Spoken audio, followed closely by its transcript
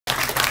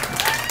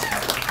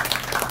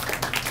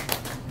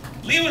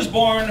Lee was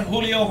born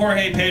Julio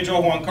Jorge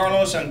Pedro Juan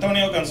Carlos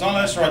Antonio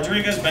Gonzalez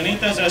Rodriguez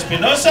Benitez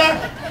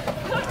Espinosa,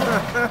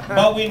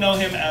 but we know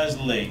him as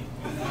Lee.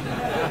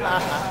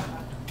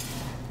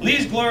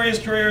 Lee's glorious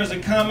career as a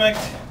comic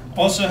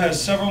also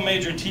has several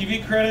major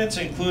TV credits,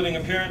 including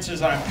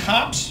appearances on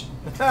Cops,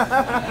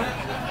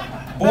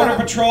 Border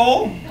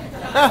Patrol,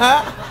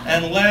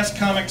 and Last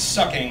Comic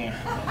Sucking.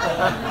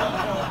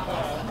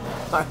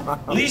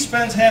 Lee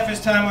spends half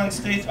his time on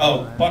stage.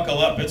 Oh, buckle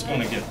up, it's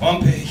going to get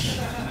bumpy.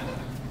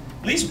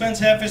 Lee spends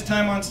half his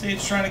time on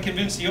stage trying to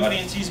convince the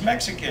audience he's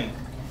Mexican,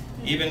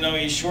 even though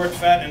he's short,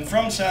 fat, and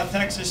from South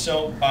Texas,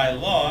 so by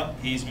law,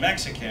 he's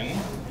Mexican.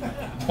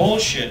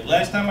 Bullshit.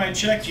 Last time I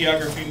checked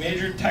geography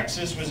major,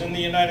 Texas was in the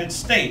United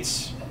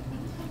States.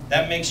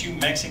 That makes you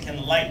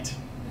Mexican light.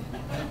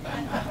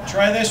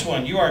 Try this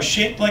one. You are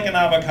shaped like an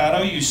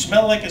avocado, you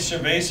smell like a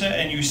cerveza,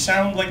 and you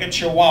sound like a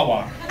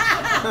chihuahua.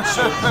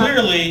 So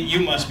clearly, you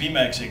must be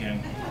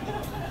Mexican.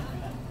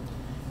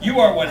 You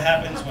are what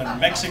happens when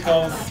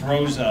Mexico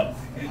throws up.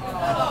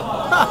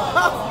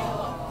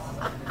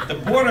 The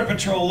Border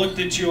Patrol looked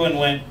at you and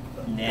went,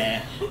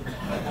 nah.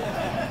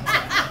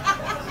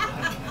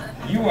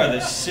 You are the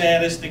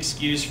saddest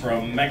excuse for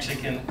a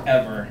Mexican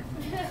ever.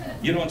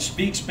 You don't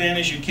speak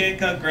Spanish, you can't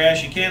cut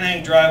grass, you can't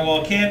hang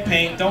drywall, can't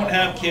paint, don't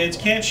have kids,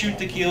 can't shoot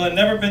tequila,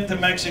 never been to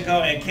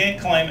Mexico, and can't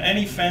climb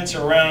any fence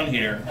around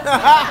here.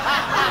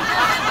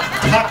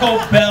 Taco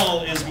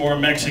Bell is more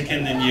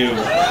Mexican than you.